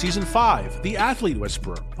Con, Season 5, The Athlete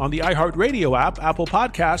Whisperer, on the iHeartRadio app, Apple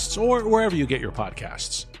Podcasts, or wherever you get your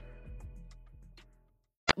podcasts.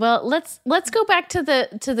 Well, let's go back to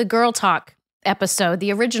the Girl Talk episode,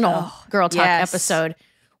 the original Girl Talk episode,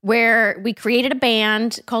 where we created a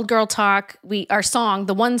band called Girl Talk. Our song,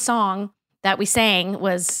 the one song that we sang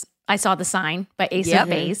was "I Saw the Sign" by Ace of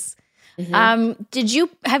Base. Mm-hmm. Did you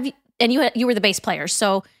you were the bass player?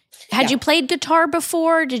 So had you played guitar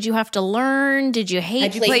before? Did you have to learn? Did you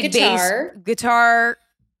hate? I played guitar.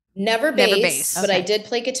 Never bass, but I did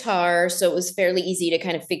play guitar, so it was fairly easy to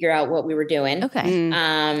kind of figure out what we were doing. Okay.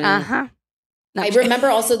 I remember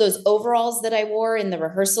also those overalls that I wore in the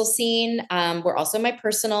rehearsal scene were also my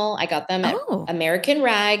personal. I got them at American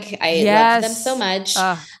Rag. I loved them so much.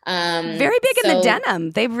 Very big in the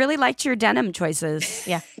denim. They really liked your denim choices.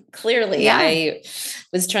 Yeah. Clearly, I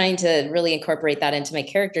was trying to really incorporate that into my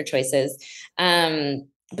character choices.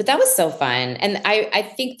 But that was so fun. And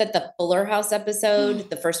I think that the Fuller House episode,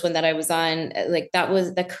 the first one that I was on,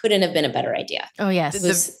 that couldn't have been a better idea. Oh, yes.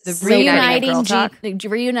 The reuniting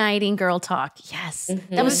Girl Talk. Yes.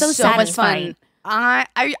 Mm-hmm. That was so satisfying. Much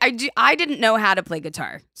fun. I didn't know how to play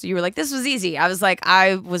guitar. So you were like, this was easy. I was like,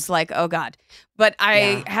 oh God. But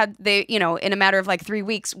I had, in a matter of 3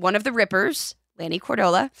 weeks, one of the Rippers, Lanny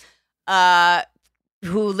Cordola,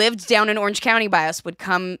 who lived down in Orange County by us, would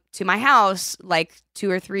come to my house 2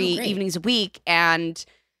 or 3 evenings a week and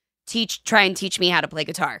try and teach me how to play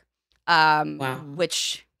guitar.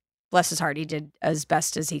 Which, bless his heart, he did as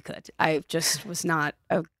best as he could. I just was not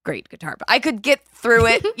a great guitar, but I could get through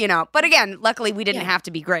it, But again, luckily we didn't have to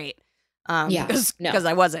be great. Because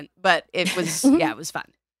I wasn't. But it was, it was fun.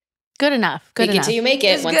 Good enough. Good enough. Till you make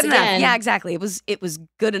it. Once good again. enough. Yeah, exactly. It was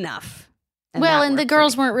good enough. And the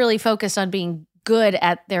girls weren't really focused on being good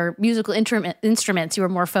at their musical instruments. You were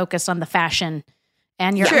more focused on the fashion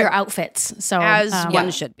and your outfits. So as one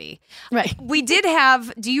should be. Right. We did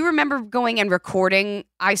have, do you remember going and recording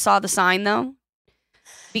I Saw the Sign though?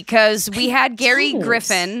 Because we had Gary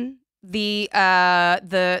Griffin, the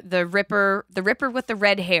Ripper with the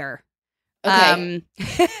red hair. Okay.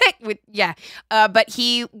 But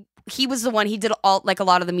he was the one, he did all a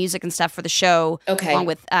lot of the music and stuff for the show. Okay. Along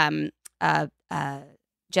with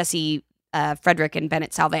Jesse Frederick and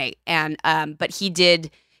Bennett Salve, and but he did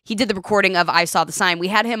the recording of I Saw the Sign. We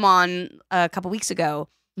had him on a couple weeks ago,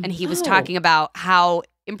 and he was talking about how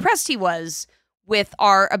impressed he was with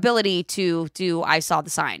our ability to do I Saw the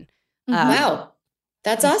Sign. Wow,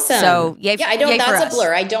 that's awesome. So I don't. That's a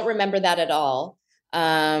blur. I don't remember that at all.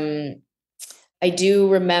 I do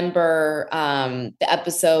remember the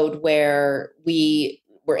episode where we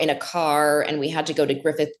were in a car and we had to go to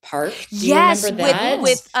Griffith Park. Do you remember that?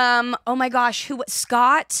 with oh my gosh,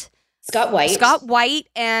 Scott White,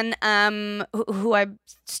 and who I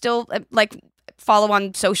still follow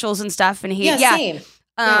on socials and stuff, and same.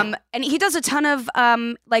 And he does a ton of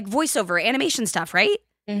voiceover animation stuff, right?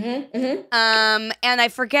 Mm-hmm, mm-hmm. And I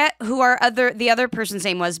forget who the other person's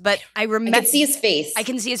name was, but I remember. I can see his face.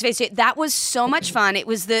 That was so much fun. It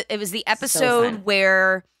was the episode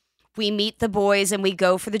where we meet the boys and we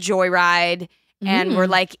go for the joyride, and we're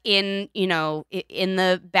in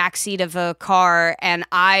the backseat of a car, and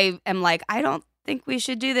I am like, I don't think we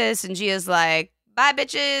should do this, and Gia's like, bye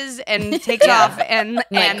bitches, and takes off, and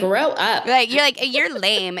grow up. You're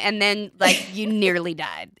lame, and then you nearly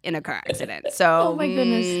died in a car accident. So oh my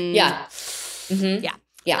goodness. Yeah. Mm-hmm. Yeah.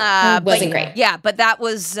 Yeah, wasn't great. Yeah, but that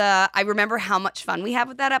was, I remember how much fun we had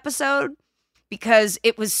with that episode because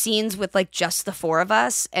it was scenes with like just the four of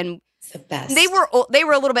us, and it's the best. They were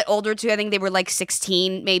a little bit older too. I think they were like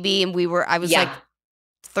 16 maybe, and I was like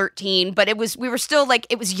 13, but we were still like,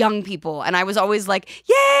 it was young people, and I was always like,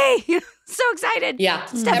 yay, so excited. Yeah.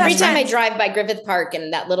 Every time I drive by Griffith Park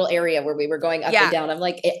and that little area where we were going up and down, I'm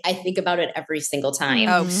like, I think about it every single time.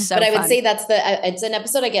 Oh, so But I would fun. say it's an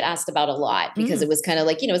episode I get asked about a lot because it was kind of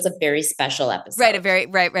like, it's a very special episode. Right.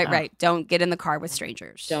 Right. Don't get in the car with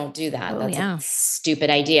strangers. Don't do that. That's a stupid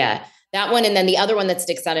idea. That one. And then the other one that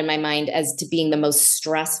sticks out in my mind as to being the most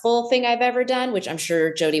stressful thing I've ever done, which I'm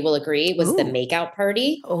sure Jody will agree, was the makeout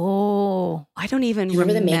party. Oh, I don't even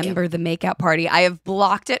remember the makeout party. I have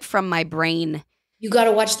blocked it from my brain. You got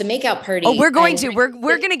to watch the makeout party. Oh, we're going to. We're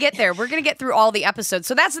going to get there. We're going to get through all the episodes.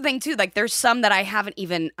 So that's the thing too. Like there's some that I haven't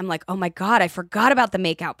even, I'm like, oh my God, I forgot about the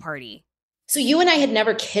makeout party. So you and I had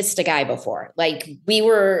never kissed a guy before. Like we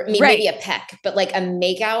were, maybe a peck, but like a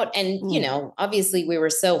makeout. And, obviously we were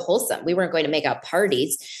so wholesome. We weren't going to make out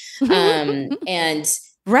parties. And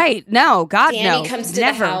right. No, God, Danny no. comes to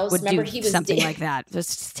never the house. would Remember, do he was something like that.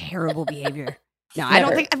 Just terrible behavior. No, Never, I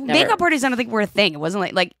don't think never. makeup parties. I don't think were a thing. It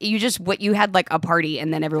wasn't like you had like a party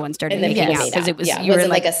and then everyone started And then making people out made because out. it was Yeah, you were in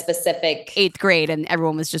wasn't like a specific 8th grade and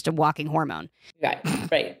everyone was just a walking hormone. Right.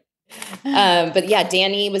 But yeah,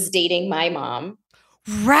 Danny was dating my mom.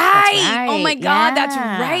 Right. Oh my God, that's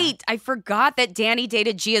right. I forgot that Danny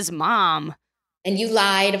dated Gia's mom. And you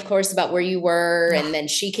lied, of course, about where you were. And then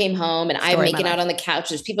she came home and I'm making out on the couch.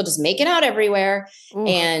 There's people just making out everywhere. Ooh.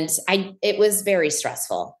 And it was very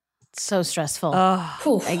stressful. So stressful.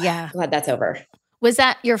 Yeah. Glad that's over. Was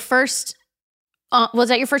that your first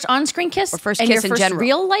on-screen kiss? Or first and kiss your in first general?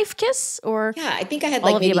 real life kiss? Or yeah, I think I had all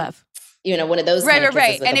like of maybe, the above. One of those kind of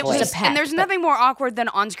kisses with and a it was voice. and there's nothing more awkward than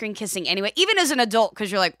on-screen kissing anyway, even as an adult,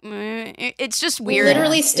 because you're like, it's just weird.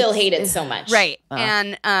 Literally still hate it so much. Right.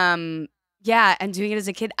 And and doing it as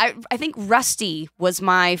a kid. I think Rusty was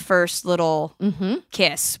my first little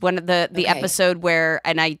kiss. One of the episode where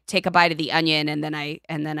I take a bite of the onion and then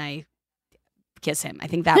I kiss him. I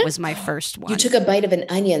think that was my first one. You took a bite of an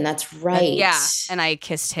onion, that's right. And I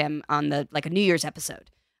kissed him on a New Year's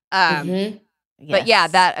episode. Yes. But yeah,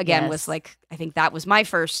 that again was like, I think that was my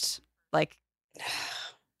first like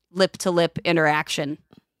lip to lip interaction.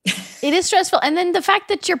 It is stressful. And then the fact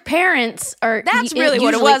that your parents are that's really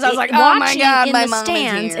what it was. I was like, oh my God, in my the mom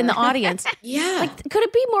stands is here. in the audience. Yeah. Like, could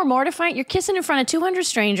it be more mortifying? You're kissing in front of 200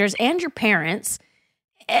 strangers and your parents.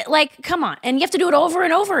 Like, come on. And you have to do it over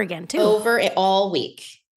and over again, too. Over it all week.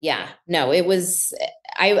 Yeah. No, it was,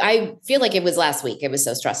 I feel like it was last week. I was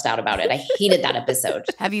so stressed out about it. I hated that episode.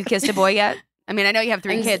 Have you kissed a boy yet? I mean, I know you have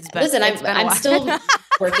 3 kids, but listen, I'm still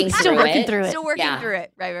working through it. Still working through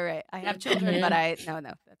it. Right. I have children, but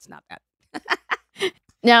no, that's not bad.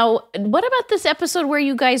 Now, what about this episode where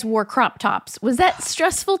you guys wore crop tops? Was that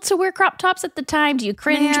stressful to wear crop tops at the time? Do you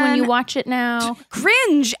cringe when you watch it now?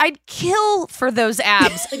 Cringe. I'd kill for those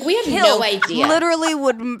abs. Like we have no idea. Literally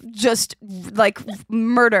would just like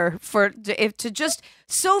murder to just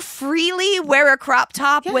so freely wear a crop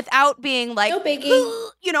top without being like, no biggie.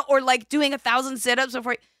 Or like doing 1,000 sit-ups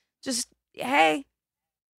before hey.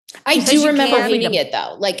 I do remember hating it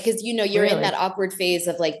though. Like, because you're in that awkward phase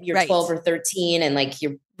of like you're 12 or 13 and like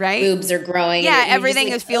your boobs are growing. Yeah, and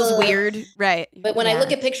everything like, feels weird. Right. But when I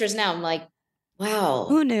look at pictures now, I'm like, wow.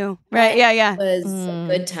 Who knew? Right. Yeah. It was a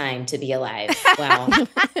good time to be alive. Wow.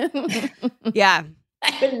 Yeah.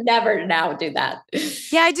 I would never now do that.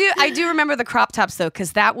 Yeah, I do remember the crop tops though,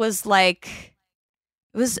 because that was like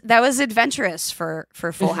that was adventurous for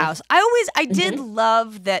Full House. I did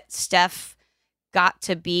love that Steph got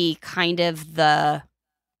to be kind of the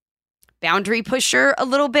boundary pusher a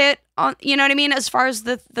little bit on, you know what I mean? As far as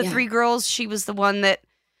the 3 girls, she was the one that,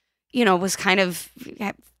 was kind of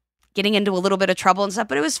getting into a little bit of trouble and stuff,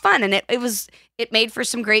 but it was fun. And it made for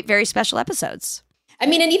some great, very special episodes. I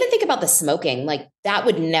mean, and even think about the smoking, like that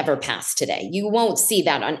would never pass today. You won't see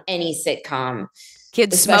that on any sitcom.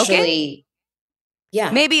 Kids smoking?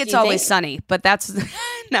 Yeah. Maybe It's Always Sunny, but that's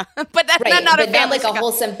no, but that's not a family like a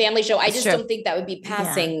wholesome family show. I just don't think that would be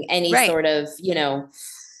passing any sort of,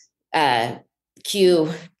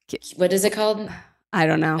 what is it called? I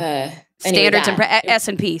don't know. Standards and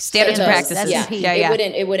S&P, standards and practices. Yeah.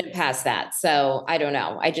 It wouldn't pass that. So I don't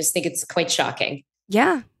know. I just think it's quite shocking.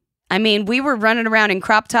 Yeah. I mean, we were running around in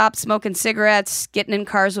crop tops, smoking cigarettes, getting in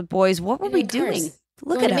cars with boys. What were we doing?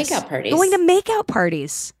 Look at us. Going to makeout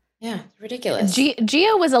parties. Yeah, ridiculous.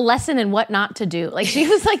 Gia was a lesson in what not to do. Like she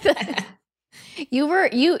was like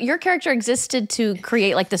your character existed to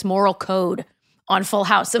create like this moral code on Full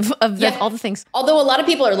House of all the things. Although a lot of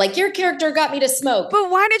people are like, your character got me to smoke.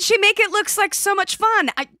 But why did she make it look like so much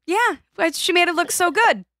fun? She made it look so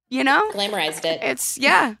good, you know? Glamorized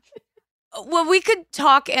it. Well, we could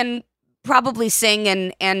talk and probably sing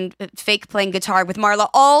and fake playing guitar with Marla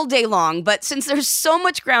all day long, but since there's so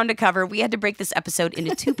much ground to cover, we had to break this episode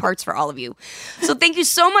into 2 parts for all of you. So thank you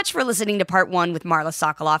so much for listening to part 1 with Marla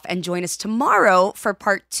Sokoloff, and join us tomorrow for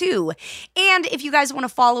part 2. And if you guys want to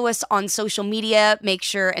follow us on social media, make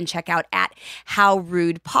sure and check out at How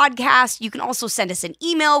Rude Podcast. You can also send us an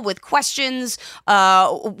email with questions,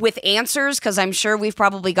 with answers, because I'm sure we've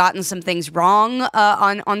probably gotten some things wrong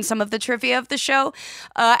on some of the trivia of the show.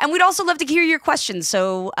 And we'd also love to hear your questions,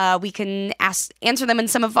 so we can answer them in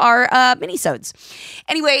some of our minisodes.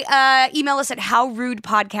 Anyway, email us at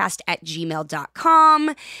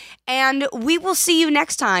howrudepodcast@gmail.com, and we will see you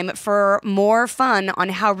next time for more fun on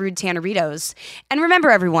How Rude Tanneritos. And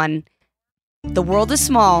remember, everyone, the world is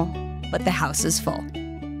small, but the house is full.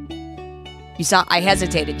 I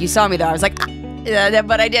hesitated. You saw me though. I was like,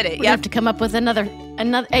 but I did it. You have to come up with another.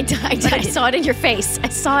 I saw it in your face. I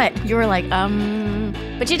saw it. You were like,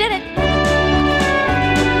 but you did it.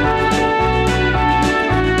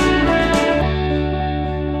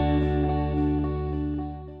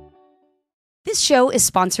 This show is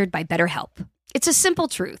sponsored by BetterHelp. It's a simple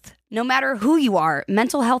truth. No matter who you are,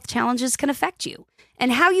 mental health challenges can affect you,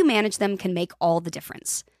 and how you manage them can make all the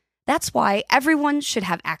difference. That's why everyone should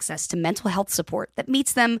have access to mental health support that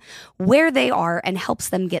meets them where they are and helps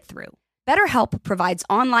them get through. BetterHelp provides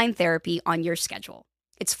online therapy on your schedule.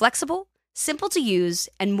 It's flexible, simple to use,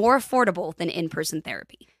 and more affordable than in-person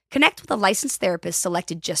therapy. Connect with a licensed therapist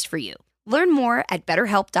selected just for you. Learn more at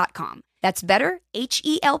BetterHelp.com. That's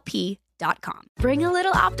BetterHelp.com. Bring a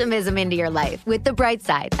little optimism into your life with The Bright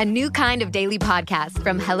Side, a new kind of daily podcast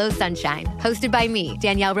from Hello Sunshine, hosted by me,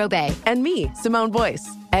 Danielle Robay. And me, Simone Boyce.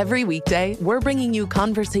 Every weekday, we're bringing you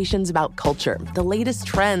conversations about culture, the latest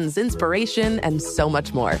trends, inspiration, and so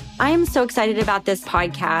much more. I am so excited about this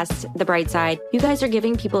podcast, The Bright Side. You guys are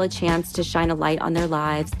giving people a chance to shine a light on their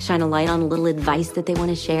lives, shine a light on a little advice that they want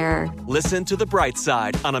to share. Listen to The Bright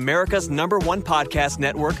Side on America's #1 podcast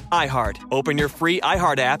network, iHeart. Open your free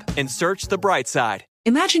iHeart app and search The Bright Side.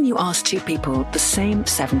 Imagine you ask 2 people the same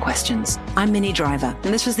 7 questions. I'm Minnie Driver,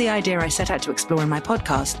 and this was the idea I set out to explore in my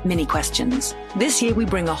podcast, Mini Questions. This year, we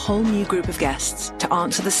bring a whole new group of guests to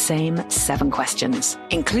answer the same 7 questions,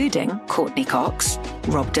 including Courtney Cox,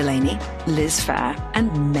 Rob Delaney, Liz Phair,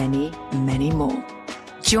 and many, many more.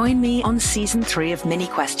 Join me on Season 3 of Mini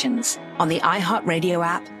Questions on the iHeartRadio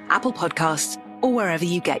app, Apple Podcasts, or wherever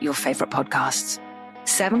you get your favorite podcasts.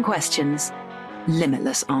 7 questions,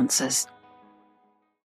 limitless answers.